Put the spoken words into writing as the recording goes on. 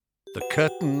The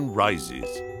curtain rises.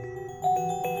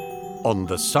 On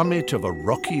the summit of a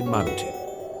rocky mountain.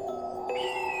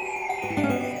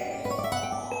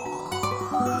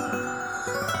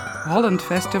 Holland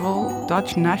Festival,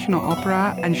 Dutch National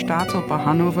Opera and Staatsoper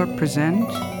Hanover present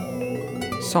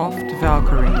Soft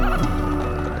Valkyrie,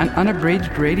 an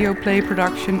unabridged radio play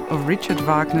production of Richard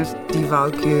Wagner's Die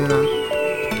Walküre.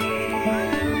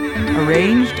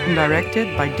 Arranged and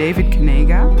directed by David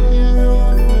Kanega,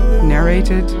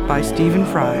 narrated by Stephen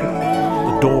Fry.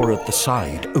 The door at the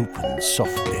side opens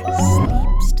softly.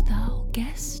 Sleepst thou,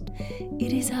 guest?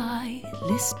 It is I.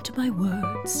 Listen to my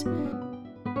words.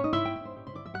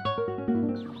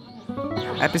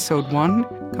 Episode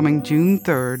 1, coming June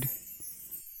 3rd.